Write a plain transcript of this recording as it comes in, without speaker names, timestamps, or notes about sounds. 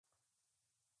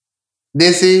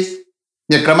This is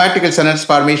a grammatical sentence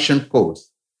formation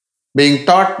course being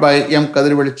taught by M.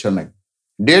 Kadirvali Chennai.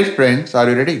 Dear friends, are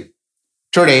you ready?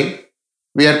 Today,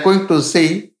 we are going to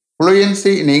see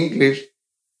Fluency in English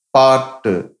part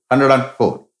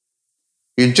 104.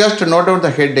 You just note down the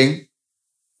heading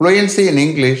Fluency in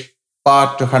English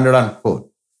part 104.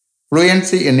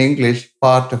 Fluency in English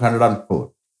part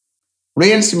 104.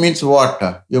 Fluency means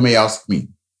what? You may ask me.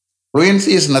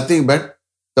 Fluency is nothing but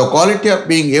the quality of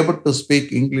being able to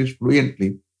speak English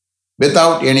fluently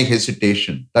without any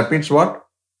hesitation. That means what?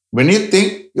 When you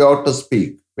think, you have to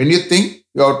speak. When you think,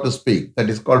 you have to speak. That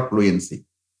is called fluency.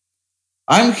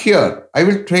 I'm here. I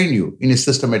will train you in a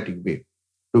systematic way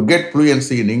to get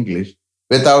fluency in English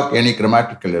without any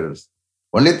grammatical errors.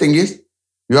 Only thing is,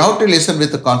 you have to listen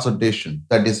with the concentration.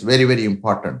 That is very, very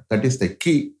important. That is the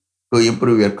key to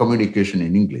improve your communication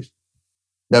in English.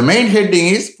 The main heading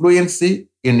is fluency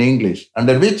in English,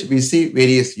 under which we see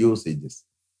various usages.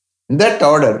 In that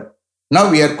order, now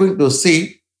we are going to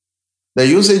see the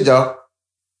usage of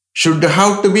should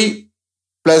have to be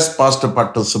plus past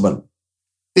participle.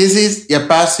 This is a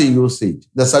passive usage.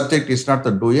 The subject is not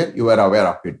the doer, you are aware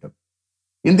of it.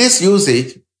 In this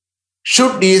usage,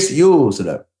 should is used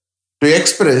to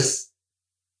express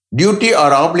duty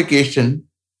or obligation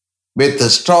with a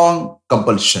strong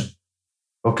compulsion.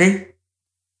 Okay?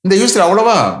 இந்த யூஸில்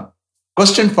அவ்வளவா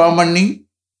question form பண்ணி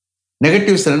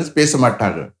negative sentence பேச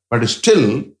மாட்டாங்க. But still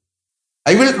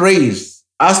I will raise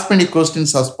as many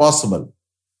questions as possible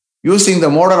using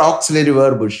the modal auxiliary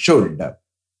verb should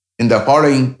in the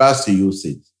following passive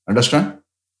usage. Understand?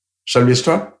 Shall we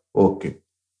start? Okay.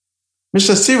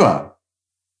 Mr. Siva,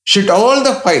 should all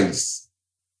the files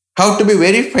have to be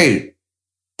verified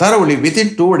thoroughly within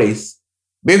 2 days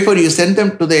before you send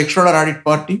them to the external audit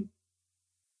party?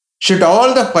 Should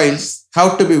all the files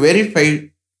have to be verified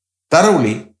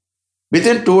thoroughly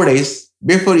within 2 days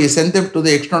before you send them to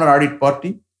the external audit party?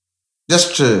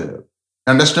 Just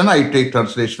understand, I take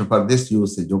translation for this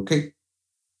usage, okay?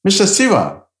 Mr. Siva,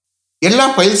 எல்லா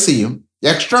ஃபைல்ஸையும்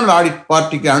external audit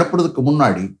பார்ட்டிக்கு அனுப்புறதுக்கு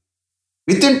முன்னாடி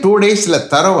within 2 டேஸில்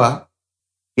தரவா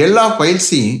எல்லா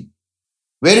ஃபைல்ஸையும்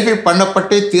verify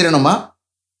பண்ணப்பட்டே தீரணுமா,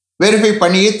 verify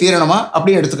பண்ணியே தீரணுமா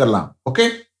அப்படின்னு எடுத்துக்கலாம். Okay?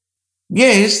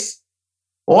 Yes,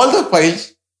 all the files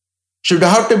should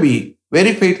have to be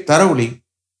verified thoroughly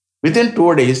within 2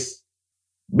 days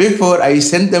before I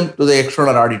send them to the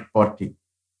external audit party.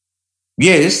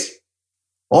 Yes,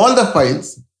 all the files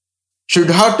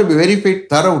should have to be verified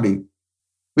thoroughly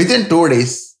within 2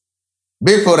 days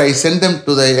before I send them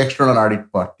to the external audit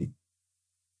party.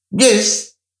 Yes,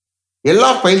 எல்லா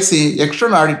ஃபைல்ஸையும்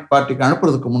external audit பார்ட்டிக்கு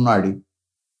அனுப்புறதுக்கு முன்னாடி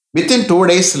within 2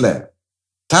 டேஸில்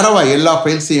தரவா எல்லா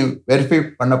ஃபைல்ஸையும் verify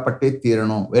பண்ணப்பட்டே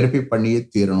தீரணும், verify பண்ணியே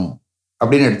தீரணும்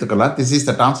அப்படின்னு எடுத்துக்கலாம். This is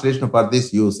the translation for this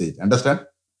usage. Understand?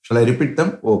 Shall I repeat them?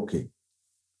 Okay.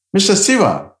 Mr.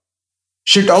 Siva,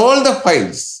 should all the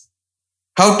files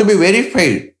have to be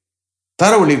verified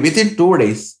thoroughly within 2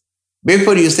 days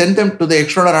before you send them to the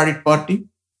external audit party?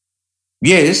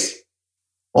 Yes,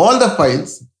 all the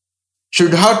files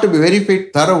should have to be verified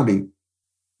thoroughly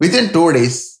within 2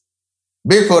 days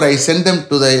before I send them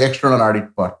to the external audit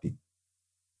party.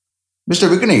 Mr.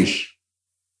 Vignesh,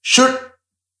 should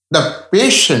the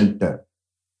patient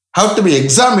have to be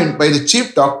examined by the chief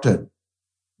doctor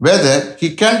whether he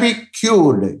can be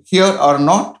cured here or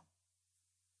not?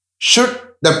 Should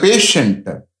the patient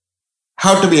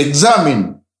have to be examined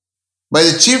by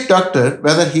the chief doctor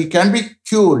whether he can be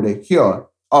cured here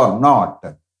or not?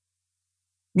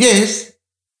 Yes,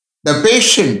 the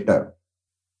patient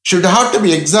should have to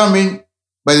be examined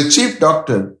by the chief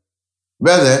doctor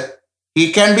whether he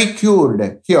can be cured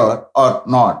here or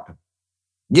not.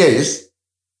 Yes,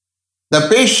 the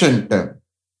patient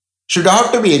should have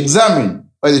to be examined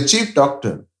by the chief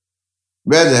doctor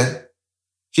whether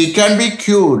he can be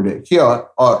cured here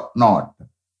or not.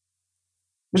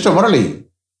 Mr. Murali,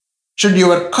 should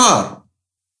your car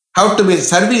have to be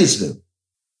serviced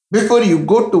before you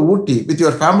go to Ooty with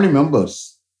your family members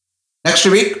next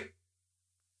week?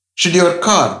 Should your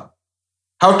car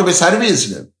have to be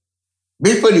serviced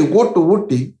before you go to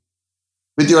Ooty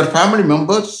with your family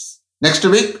members next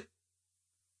week?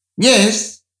 Yes,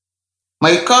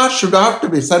 my car should have to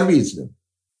be serviced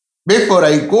before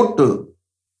I go to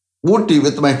Ooty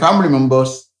with my family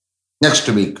members next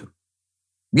week.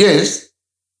 Yes,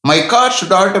 my car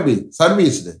should have to be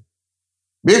serviced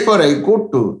before I go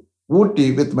to Ooty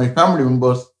with my family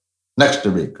members next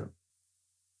week.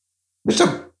 Mr.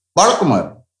 Balakumar,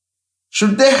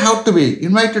 should they have to be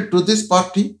invited to this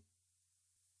party?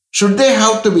 Should they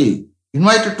have to be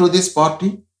invited to this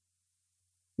party?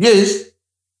 Yes,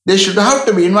 they should have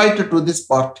to be invited to this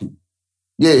party.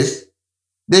 Yes,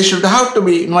 they should have to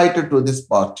be invited to this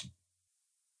party.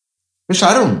 Mr.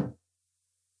 Arun,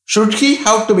 should he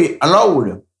have to be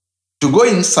allowed to go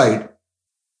inside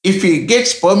if he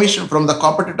gets permission from the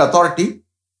competent authority?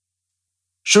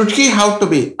 Should he have to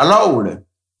be allowed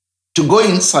to go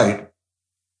inside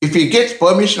if he gets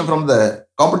permission from the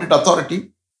competent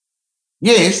authority?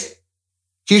 Yes,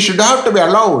 he should have to be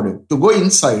allowed to go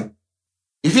inside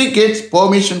if he gets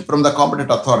permission from the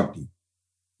competent authority.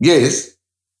 Yes,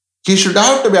 he should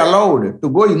have to be allowed to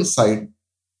go inside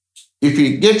if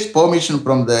he gets permission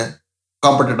from the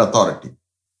competent authority.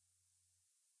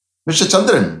 Mr.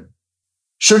 Chandran,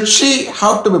 should she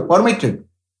have to be permitted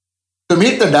to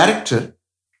meet the director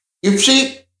if she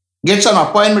gets an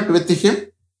appointment with him?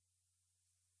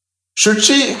 Should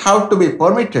she have to be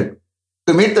permitted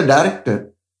to meet the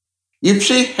director if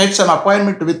she has an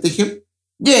appointment with him?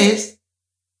 Yes,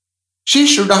 she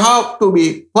should have to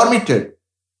be permitted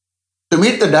to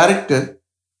meet the director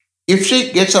if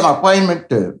she gets an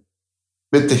appointment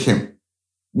with him.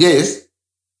 Yes,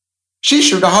 she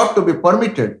should have to be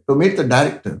permitted to meet the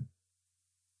director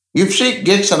if she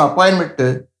gets an appointment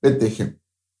with him.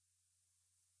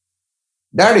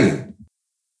 Daddy,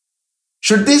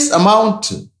 should this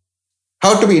amount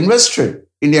have to be invested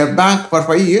in a bank for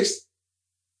 5 years?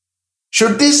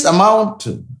 Should this amount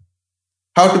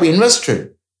have to be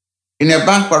invested in a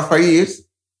bank for 5 years?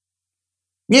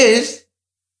 Yes,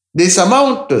 this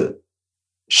amount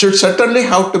should certainly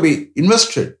have to be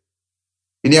invested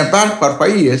in a bank for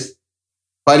 5 years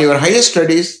for your higher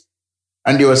studies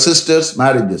and your sister's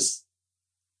marriages.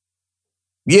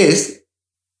 Yes,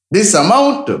 this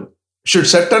amount should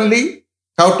certainly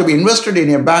have to be invested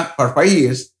in a bank for 5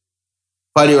 years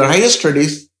for your higher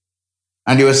studies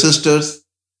and your sister's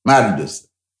marriages.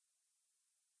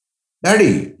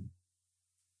 Daddy,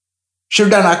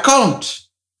 should an account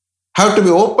have to be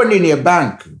opened in a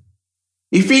bank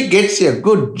if he gets a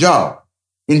good job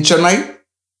in Chennai?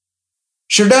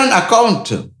 Should an account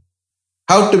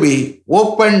have to be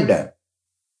opened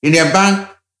in a bank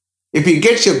if he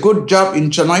gets a good job in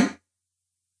Chennai?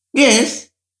 Yes,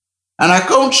 an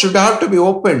account should have to be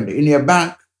opened in a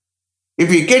bank if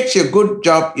he gets a good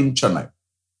job in Chennai.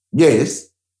 Yes,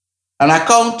 an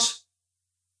account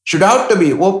should have to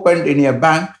be opened in a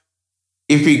bank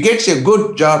if he gets a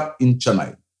good job in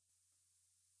Chennai.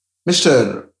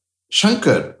 Mr.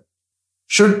 Shankar,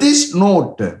 should this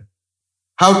note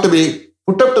have to be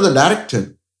put up to the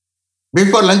director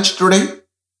before lunch today?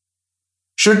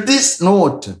 Should this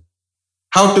note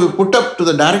have to be put up to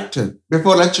the director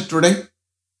before lunch today?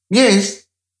 Yes,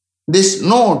 this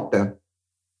note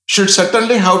should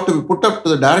certainly have to be put up to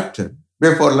the director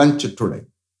before lunch today.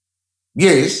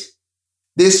 Yes,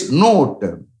 this note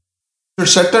should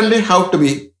certainly have to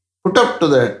be put up to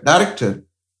the director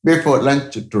before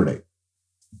lunch today.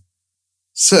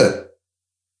 Sir,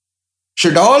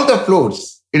 should all the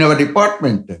floors in our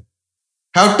department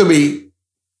have to be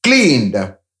cleaned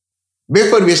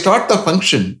before we start the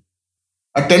function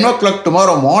at 10 o'clock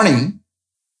tomorrow morning,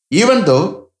 even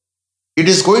though it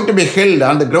is going to be held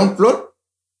on the ground floor?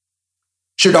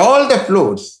 Should all the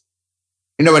floors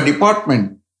in our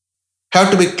department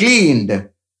have to be cleaned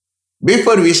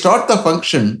before we start the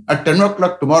function at 10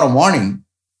 o'clock tomorrow morning,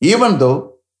 even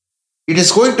though it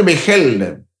is going to be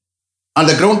held on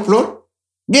the ground floor?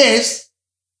 Yes,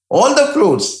 all the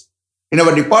floors in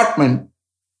our department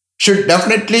should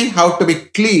definitely have to be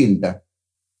cleaned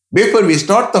before we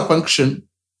start the function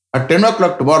at 10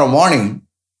 o'clock tomorrow morning,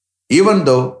 even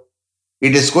though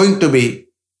it is going to be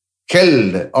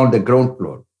held on the ground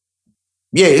floor.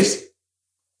 Yes,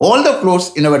 all the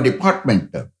floors in our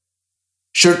department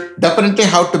should definitely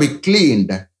have to be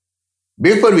cleaned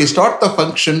before we start the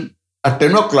function at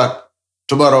 10 o'clock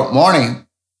tomorrow morning,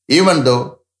 even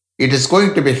though it is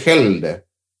going to be held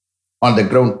on the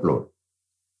ground floor.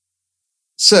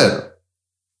 Sir,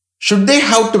 should they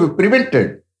have to be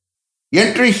prevented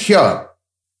entry here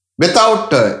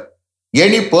without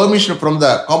any permission from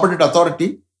the competent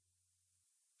authority?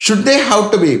 Should they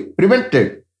have to be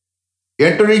prevented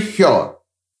entry here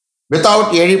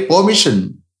without any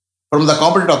permission from the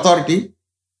competent authority?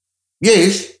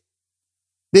 Yes,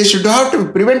 they should have to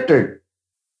be prevented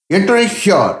entering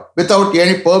here without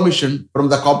any permission from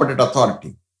the competent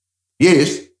authority.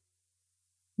 Yes,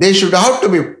 they should have to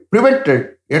be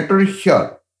prevented entering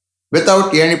here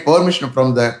without any permission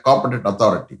from the competent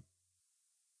authority.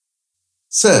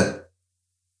 Sir,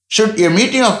 should a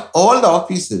meeting of all the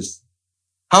officers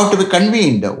have to be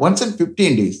convened once in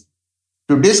 15 days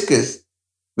to discuss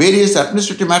various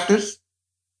administrative matters?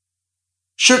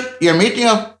 Should a meeting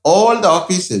of all the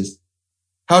officers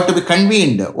have to be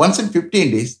convened once in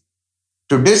 15 days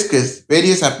to discuss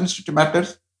various administrative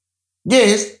matters?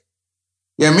 Yes,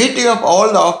 a meeting of all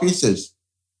the officers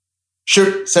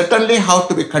should certainly have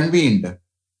to be convened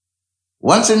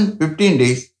once in 15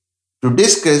 days to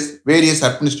discuss various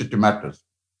administrative matters.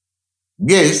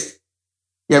 Yes,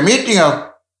 a meeting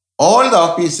of all the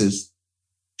officers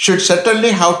should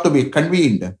certainly have to be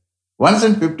convened once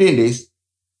in 15 days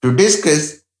to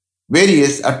discuss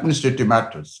various administrative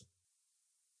matters.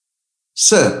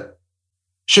 Sir,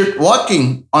 should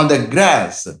walking on the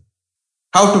grass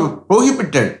have to be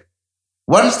prohibited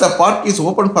once the park is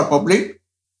open for public?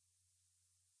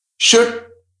 Should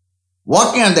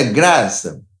walking on the grass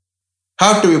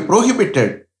have to be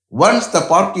prohibited once the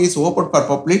park is open for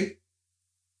public?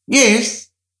 Yes,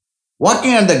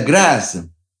 walking on the grass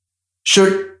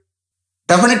should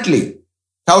definitely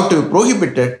have to be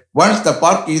prohibited once the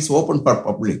park is open for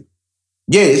public.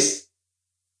 Yes,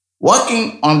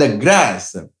 walking on the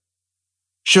grass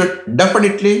should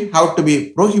definitely have to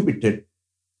be prohibited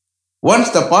once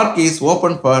the park is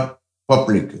open for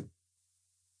public.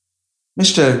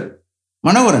 Mr.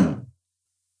 Manovaran,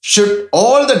 should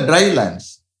all the dry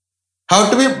lands have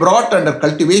to be brought under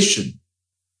cultivation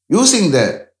using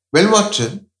the well water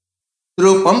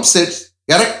through pump sets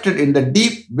erected in the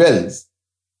deep wells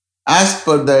as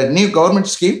per the new government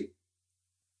scheme?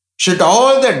 Should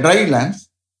all the dry lands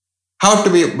have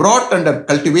to be brought under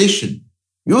cultivation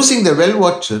using the well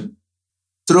water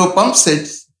through pump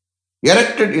sets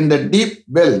erected in the deep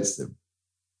wells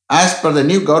as per the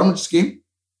new government scheme?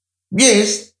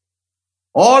 Yes,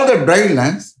 all the dry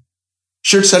lands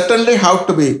should certainly have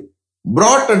to be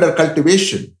brought under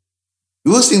cultivation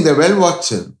using the well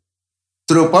water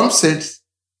through pump sets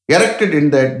erected in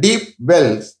the deep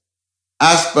wells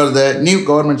as per the new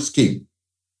government scheme.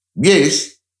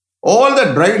 Yes, all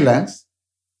the dry lands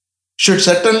should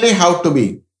certainly have to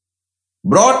be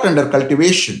brought under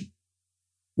cultivation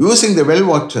using the well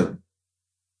water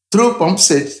through pump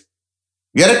sets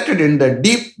erected in the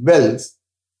deep wells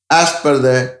as per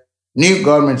the new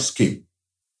government scheme.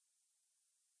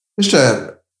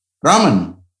 Mr.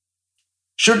 Raman,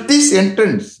 should this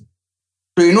entrance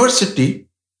to university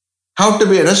have to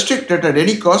be restricted at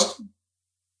any cost?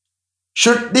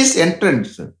 Should this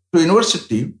entrance to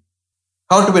university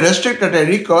have to be restricted at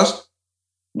any cost?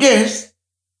 Yes,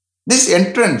 this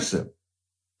entrance to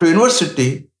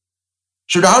university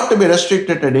should have to be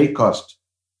restricted at any cost.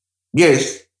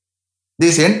 Yes,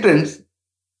 this entrance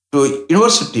to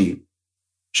university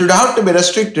should have to be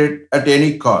restricted at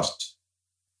any cost.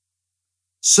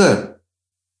 Sir,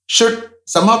 should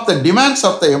some of the demands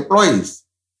of the employees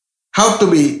have to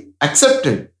be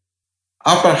accepted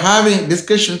after having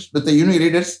discussions with the union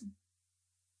leaders?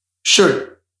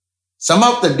 Should some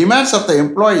of the demands of the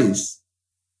employees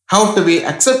have to be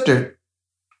accepted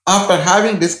after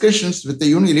having discussions with the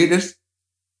union leaders?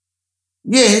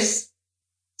 Yes,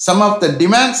 some of the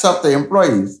demands of the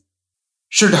employees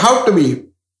should have to be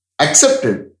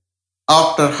accepted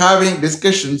after having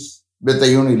discussions with the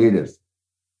union leaders.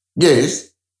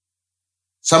 Yes,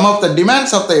 some of the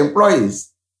demands of the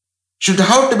employees should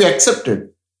have to be accepted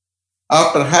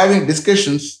after having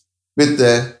discussions with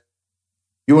the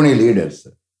union leaders.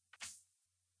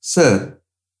 Sir,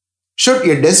 should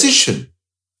a decision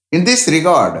in this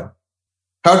regard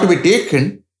have to be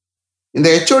taken in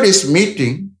the HOD's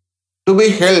meeting to be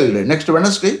held next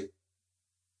Wednesday?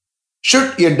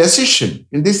 Should a decision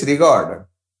in this regard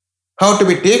have to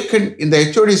be taken in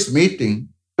the HOD's meeting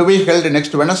to be held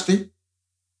next Wednesday?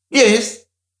 Yes,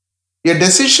 a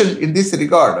decision in this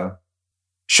regard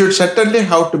should certainly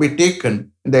have to be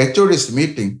taken in the HOD's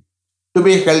meeting to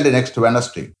be held next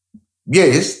Wednesday.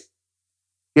 Yes,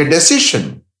 a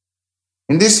decision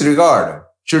in this regard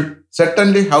should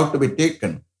certainly have to be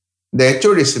taken in the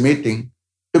HOD's meeting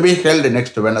to be held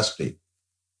next Wednesday.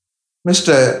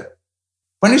 Mr.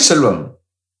 Panisselvam,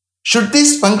 should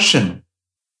this function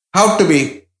have to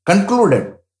be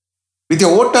concluded with a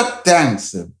vote of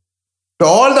thanks to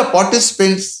all the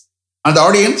participants and the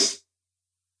audience?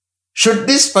 Should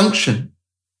this function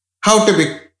have to be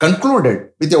concluded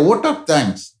with a vote of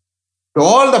thanks to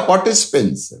all the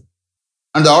participants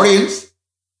and the audience?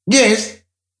 Yes,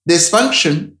 this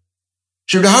function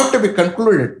should have to be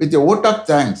concluded with a vote of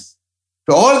thanks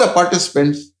to all the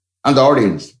participants and the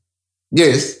audience.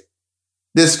 Yes,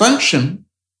 this function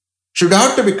should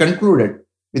have to be concluded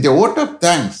with a vote of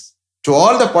thanks to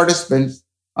all the participants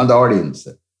and the audience.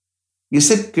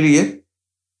 Is it clear?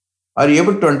 Are you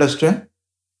able to understand?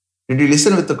 Did you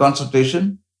listen with the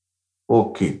concentration?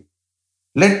 Okay.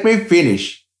 Let me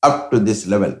finish up to this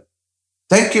level.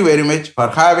 Thank you very much for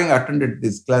having attended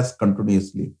this class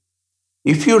continuously.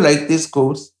 If you like this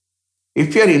course,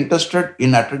 if you are interested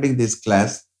in attending this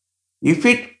class, if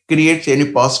it creates any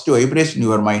positive vibration in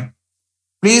your mind,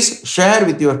 please share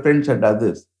with your friends and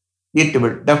others. It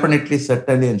will definitely,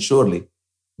 certainly, and surely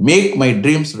make my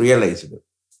dreams realized.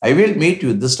 I will meet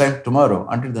you this time tomorrow.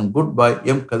 Until then, goodbye.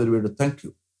 M. Kadirvedu. Thank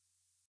you.